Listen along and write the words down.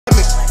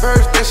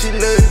First thing she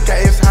look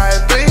at is how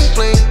it bling,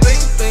 bling,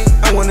 bling, bling.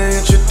 I wanna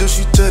introduce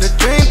you to the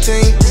dream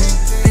team.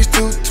 These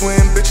two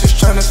twin bitches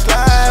tryna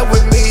slide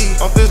with me.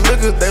 Off this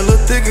liquor, they look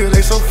thicker,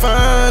 they so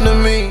fine to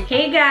me.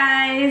 Hey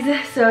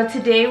guys, so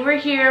today we're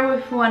here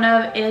with one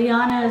of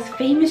Ileana's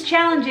famous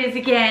challenges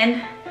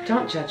again.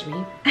 Don't judge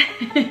me.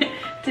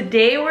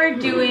 Today we're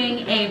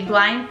doing a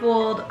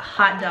blindfold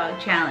hot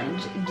dog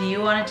challenge. Do you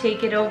want to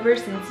take it over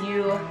since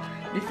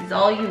this is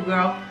all you,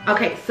 girl?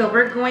 Okay, so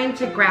we're going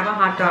to grab a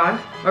hot dog,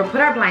 or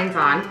put our blinds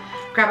on,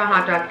 grab a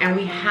hot dog, and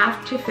we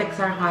have to fix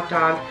our hot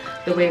dog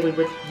the way we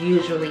would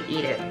usually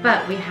eat it.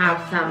 But we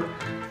have some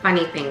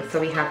funny things.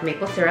 So we have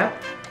maple syrup,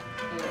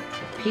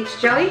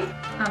 peach jelly.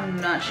 I'm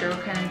not sure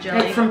what kind of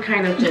jelly. It's some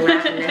kind of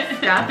gelatinous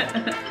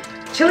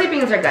stuff. Chili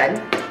beans are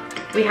good.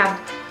 We have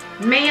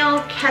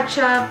mayo,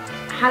 ketchup,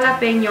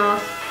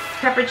 jalapenos,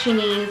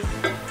 pepperoncinis,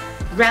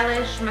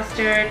 relish,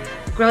 mustard,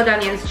 grilled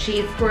onions,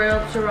 cheese,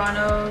 grilled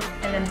serranos,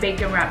 and then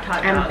bacon wrapped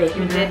hot dogs. and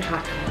bacon wrapped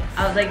hot dogs.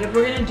 I was like, if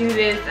we're gonna do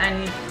this, I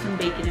need some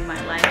bacon in my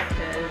life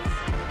because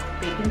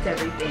bacon's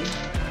everything.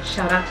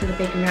 Shout out to the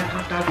bacon wrapped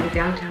hot dogs in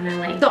downtown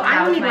LA. So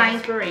I only like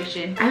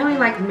inspiration. I only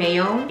like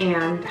mayo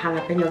and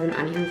jalapenos and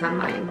onions on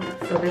mine.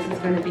 So this is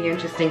gonna be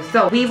interesting.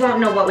 So we won't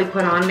know what we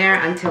put on there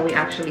until we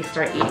actually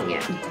start eating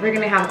it. We're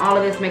gonna have all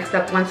of this mixed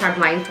up once our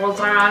blindfolds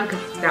are on,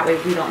 because that way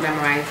we don't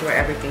memorize where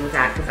everything's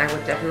at, because I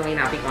would definitely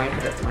not be going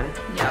for this one.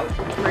 Yeah,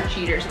 we're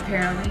cheaters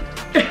apparently.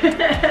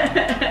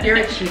 You're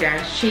a cheater.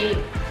 She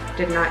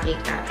did not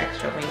eat that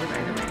extra wing,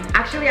 by the way.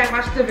 Actually, I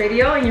watched the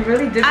video and you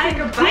really did take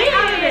a bite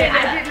out of it.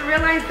 I didn't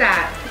realize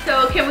that.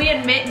 So can we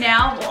admit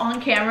now on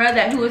camera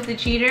that who was the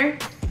cheater?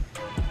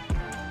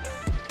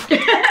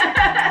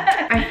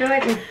 I feel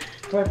like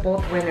we're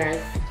both winners.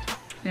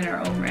 In our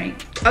own right.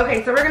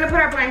 Okay, so we're gonna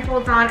put our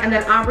blindfolds on, and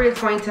then Aubrey is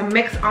going to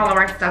mix all of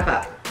our stuff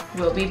up.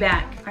 We'll be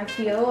back. I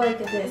feel like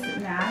this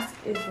mask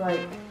is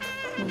like,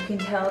 you can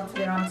tell it's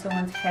been on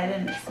someone's head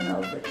and it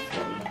smells like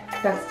sweaty.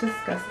 That's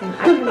disgusting.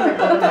 I can like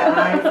open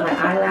my eyes, my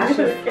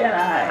eyelashes.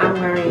 I'm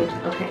worried.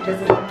 Okay, this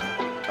is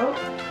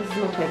okay.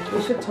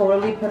 We should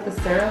totally put the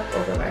syrup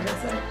over by her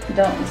side.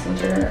 Don't listen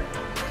to her.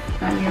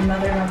 I'm your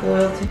mother of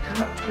loyalty.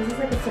 This is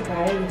like a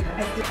sobriety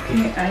test.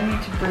 I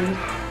need to breathe.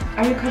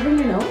 Are you covering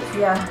your nose?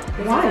 Yeah.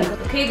 Why?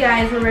 Okay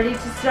guys, we're ready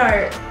to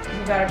start.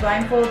 We got our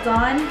blindfolds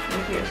on.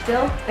 We're here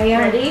still. I am.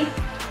 Ready?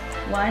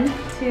 1,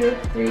 2,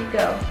 3,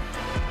 go.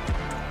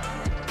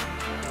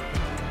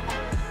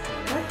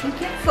 What? You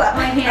can't slap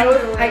my hand.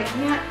 I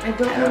can't. I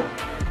don't know.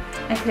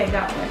 Okay,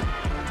 got one.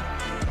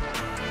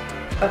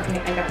 Okay,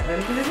 I got one.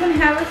 Does this one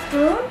have a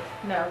spoon?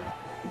 No.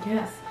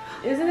 Yes.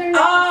 Isn't there?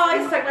 Oh,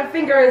 I stuck my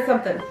finger in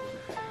something.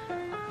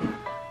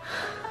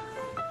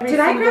 Did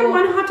I grab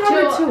one hot dog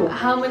or two?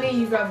 How many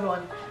you grabbed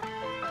one?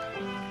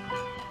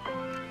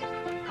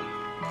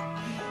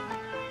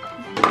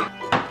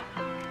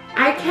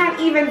 I can't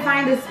even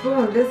find a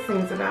spoon. This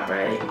thing's about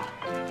right.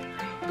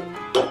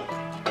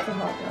 It's a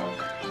hot dog.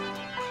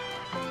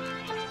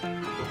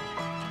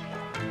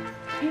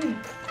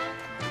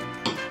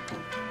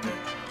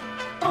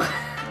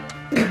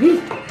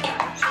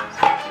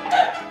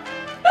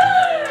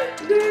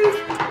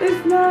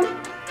 It's not.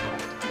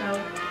 No.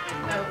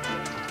 No.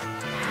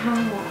 How?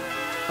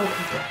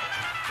 Okay.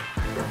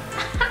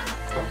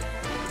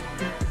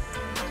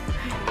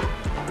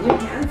 Your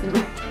hands in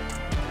my.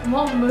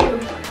 Won't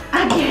move. I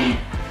can't.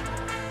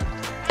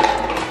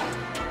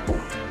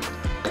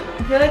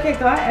 I feel like I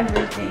got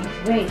everything.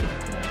 Wait.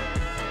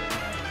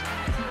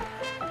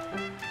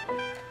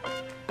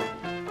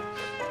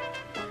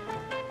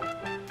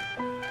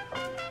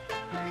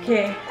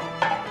 Okay.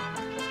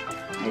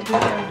 I think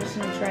I'm just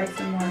gonna try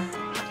some more.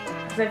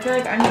 Because I feel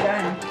like I'm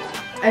done.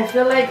 I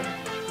feel like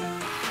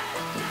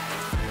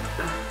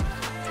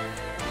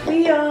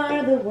we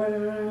are the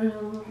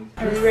world.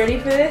 Are we ready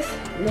for this?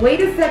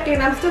 Wait a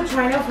second, I'm still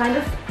trying to find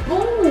a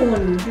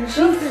spoon. You're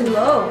so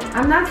slow.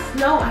 I'm not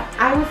slow.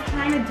 I was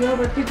trying to deal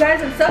with You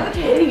guys are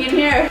suffocating in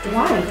here.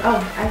 Why?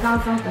 Oh, I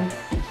found something.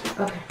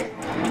 Okay.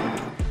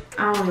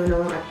 I don't even know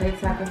where my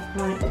plate's at this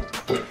point.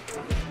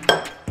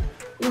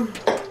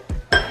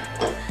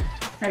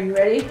 Are you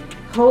ready?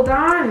 Hold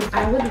on.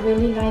 I would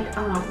really like,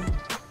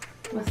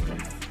 what's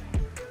this?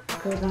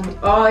 Grilled onions.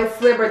 Oh, it's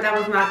slivered. That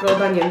was not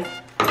grilled onions.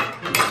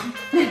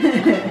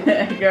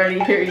 I can already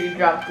hear you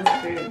drop the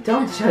spoon.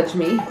 Don't judge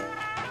me.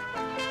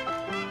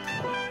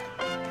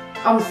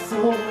 I'm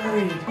so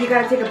worried. You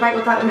gotta take a bite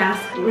without a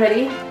mask.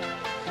 Ready?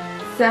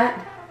 Set.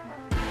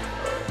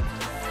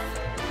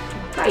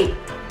 Bite.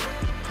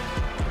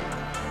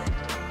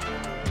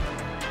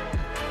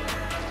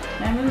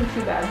 Mine wasn't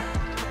too bad.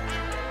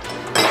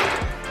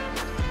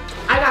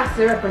 I got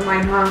syrup in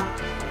mine, huh?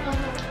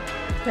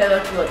 Okay,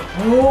 let's look.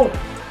 Oh.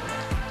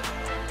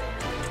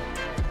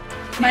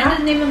 Mine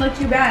doesn't even look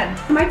too bad.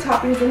 My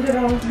toppings into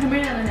those. I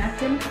made it on a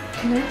napkin.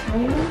 Can I tell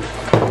you?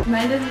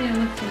 Mine doesn't even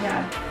look too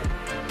bad.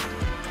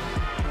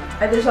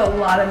 There's a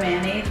lot of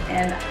mayonnaise,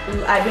 and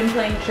I've been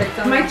playing tricks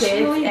on my kids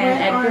chili and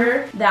went on-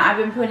 Edgar that I've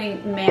been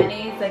putting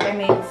mayonnaise, like I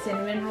made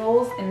cinnamon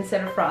rolls, and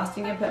instead of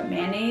frosting I put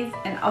mayonnaise,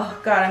 and oh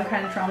god, I'm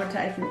kind of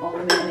traumatized from all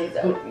the mayonnaise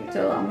out.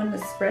 So I'm gonna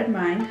spread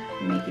mine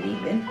and make it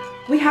even.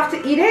 We have to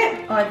eat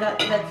it? Oh, I thought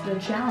that's the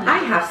challenge. I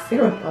have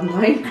syrup on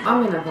mine.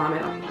 I'm gonna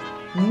vomit.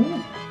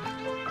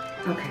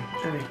 Okay,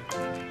 alright.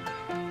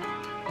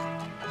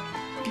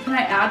 Can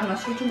I add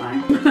mustard to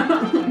mine?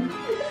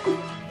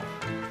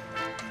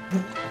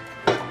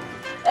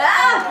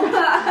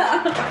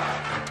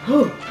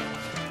 Oh,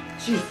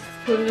 jeez.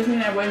 So does this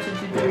mean I win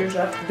since you do yours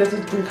up? This is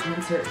a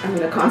concert. I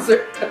mean a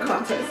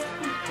contest.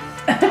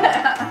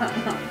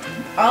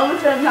 All of a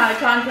sudden, not a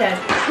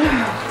contest.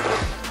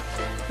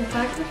 The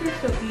fact that you're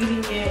still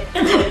eating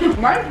it.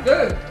 Mine's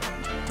good.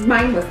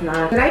 Mine was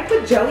not. Did I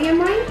put jelly in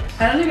mine?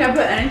 I don't think I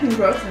put anything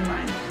gross in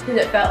mine. Because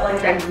it felt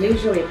like I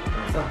usually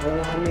put a whole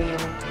lot of mayo.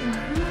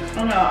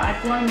 Oh no, I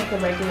want to make a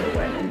regular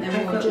one and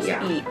then we'll just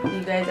Yeah. eat.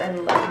 You guys, I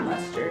love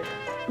mustard.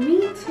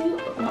 Me too.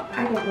 Well,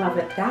 I don't love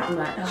it that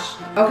much.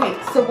 Okay,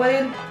 so what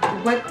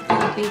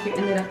do you think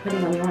you ended up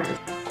putting on yours?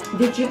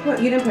 You didn't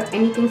put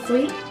anything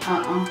sweet?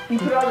 You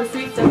put all the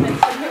sweet stuff in.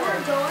 You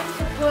were going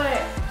to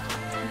put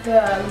the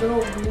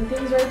little green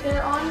things right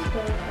there on,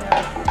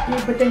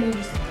 but then you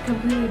just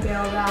completely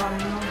bailed out.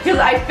 Because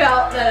I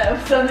felt that it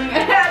was something I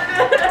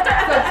had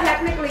So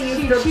technically you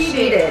She still cheated.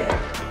 cheated.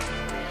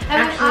 And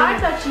then Actually- I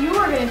thought you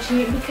were gonna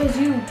cheat because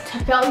you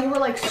felt you were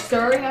like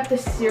stirring up the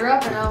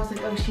syrup, and I was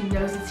like, oh, she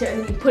knows it's syrup,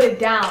 and then you put it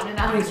down, and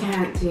I I was like,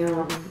 can't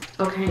deal.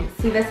 Okay,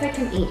 see this I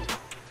can eat.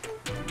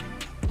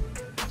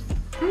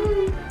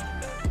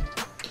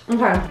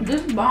 Okay.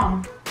 This is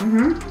bomb.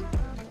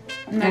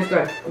 That's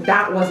good.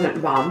 That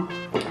wasn't bomb.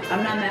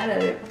 I'm not mad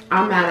at it.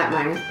 I'm mad at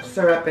my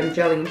syrup and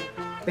jelly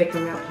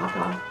bacon wrap hot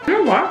dog. You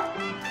know what?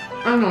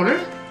 I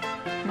noticed.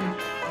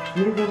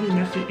 We're really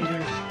messy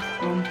eaters.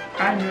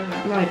 I knew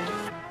that. Like,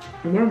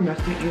 we're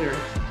messy eaters.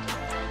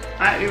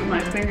 I eat with my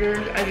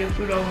fingers. I get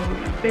food all over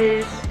my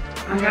face.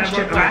 I'm gonna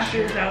wear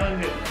glasses. I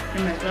want to get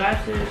in my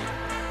glasses.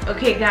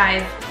 Okay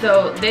guys,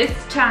 so this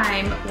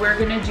time we're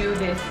gonna do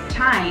this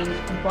timed,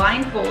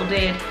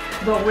 blindfolded,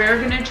 but we're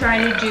gonna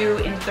try to do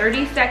in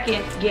 30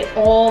 seconds, get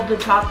all the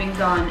toppings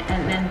on,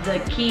 and then the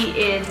key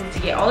is to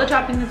get all the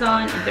toppings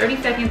on in 30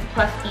 seconds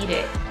plus eat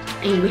it.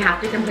 And we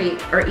have to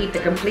eat the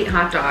complete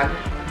hot dog.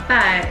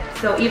 But,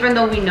 so even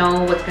though we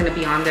know what's gonna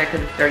be on there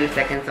because it's 30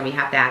 seconds and we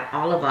have to add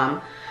all of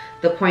them,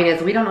 the point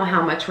is we don't know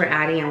how much we're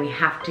adding and we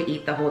have to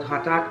eat the whole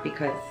hot dog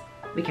because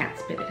we can't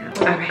spit it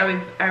out. Okay.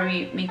 Are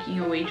we making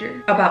a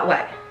wager? About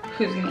what?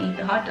 Who's gonna eat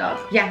the hot dog?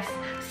 Yes.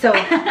 So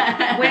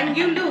when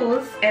you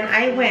lose and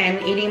I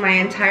win eating my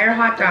entire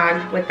hot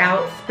dog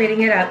without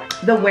spitting it up,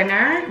 the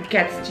winner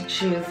gets to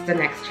choose the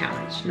next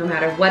challenge. No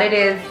matter what it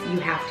is, you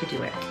have to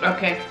do it.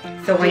 Okay.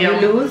 So when you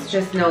lose,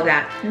 just know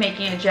that.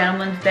 Making a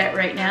gentleman's bet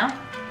right now.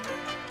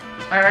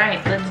 All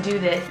right, let's do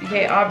this.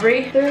 Okay,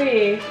 Aubrey.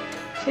 3,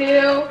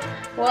 2,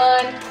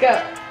 1,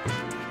 go.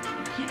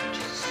 You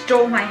just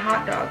stole my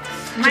hot dog.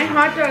 My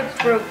hot dog's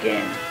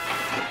broken.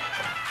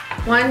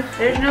 One,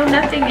 There's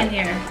nothing in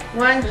here.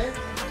 1, 2.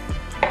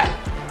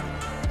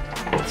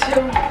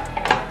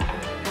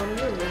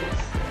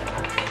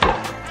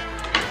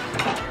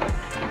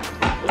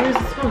 where's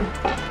the spoon?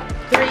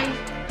 3,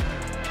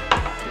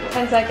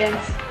 10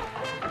 seconds.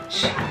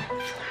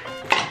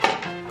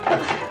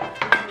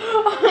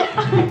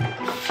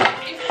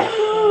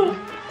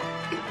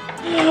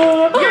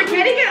 You're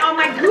getting it on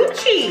my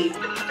Gucci.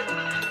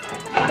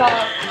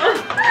 Stop.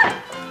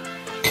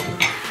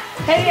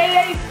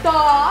 Hey,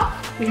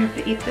 stop. We have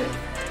to eat this.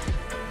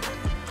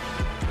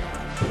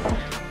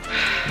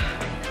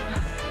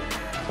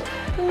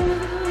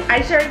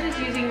 I started just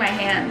using my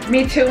hand.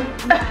 Me too.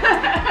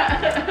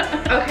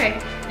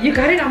 Okay, you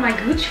got it on my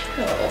Gucci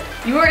though.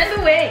 You were in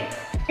the way.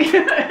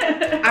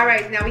 All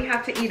right, now we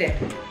have to eat it.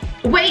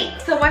 Wait,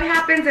 so what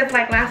happens if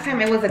like last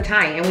time it was a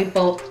tie and we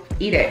both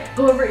eat it?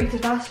 Whoever eats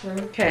it faster.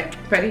 Okay,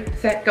 ready,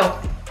 set, go.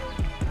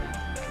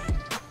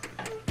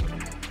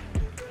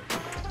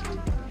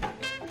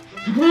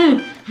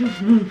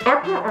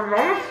 I put a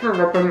lot of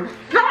syrup in it.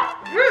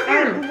 Stop!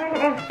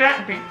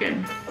 Fat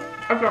bacon.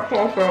 I got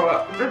full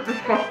syrup. It's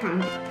disgusting.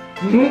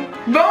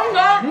 Don't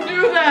not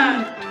do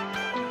that.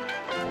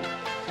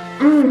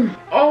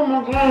 Oh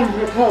my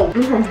god, it's cold.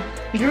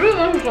 You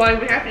really look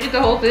like we have to eat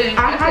the whole thing.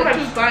 I have said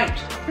a- 2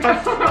 bites.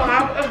 A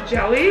slab of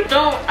jelly?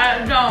 Don't.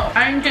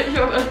 I didn't get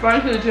so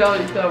spicy with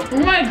jelly, so. Oh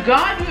my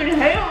god, you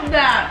inhaled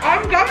that.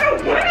 I'm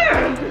gonna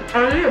win!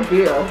 I need a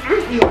beer.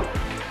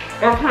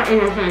 I can't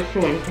even finish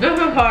chewing. This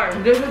is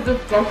hard. This is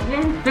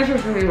disgusting. This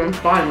isn't even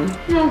fun.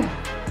 No.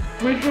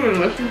 We should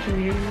listen to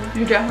you.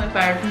 You're definitely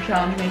fired from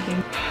challenge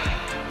making.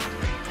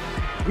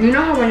 You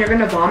know how when you're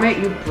gonna vomit,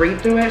 you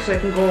breathe through it so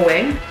it can go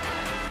away?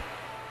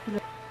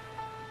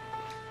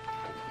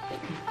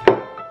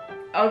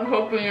 I was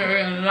hoping you were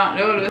gonna not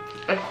notice.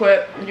 I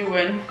quit. You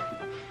win.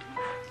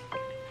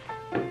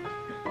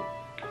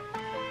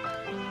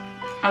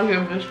 I'll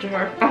give this to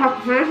her. I have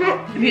to finish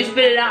it? If you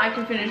spit it out, I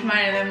can finish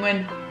mine and then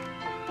win.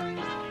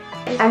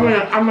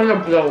 I'm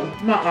gonna blow.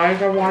 My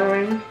eyes are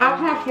watering. I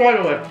can't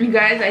swallow it. You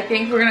guys, I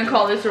think we're gonna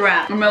call this a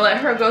wrap. I'm gonna let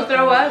her go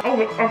throw up.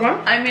 Oh, okay.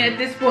 I mean, at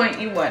this point,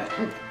 you won.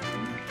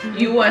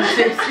 You won,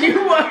 sis.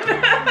 You won.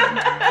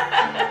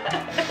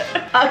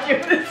 I'll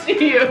give this to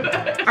you.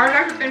 I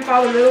like to thank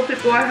all the little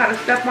people I had to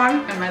step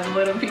on. Am I the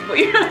little people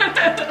you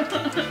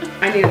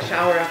I need a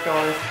shower after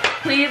all this.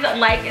 Please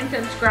like and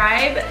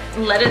subscribe.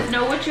 Let us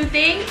know what you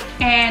think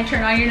and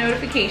turn on your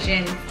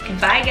notifications.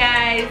 Bye,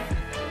 guys.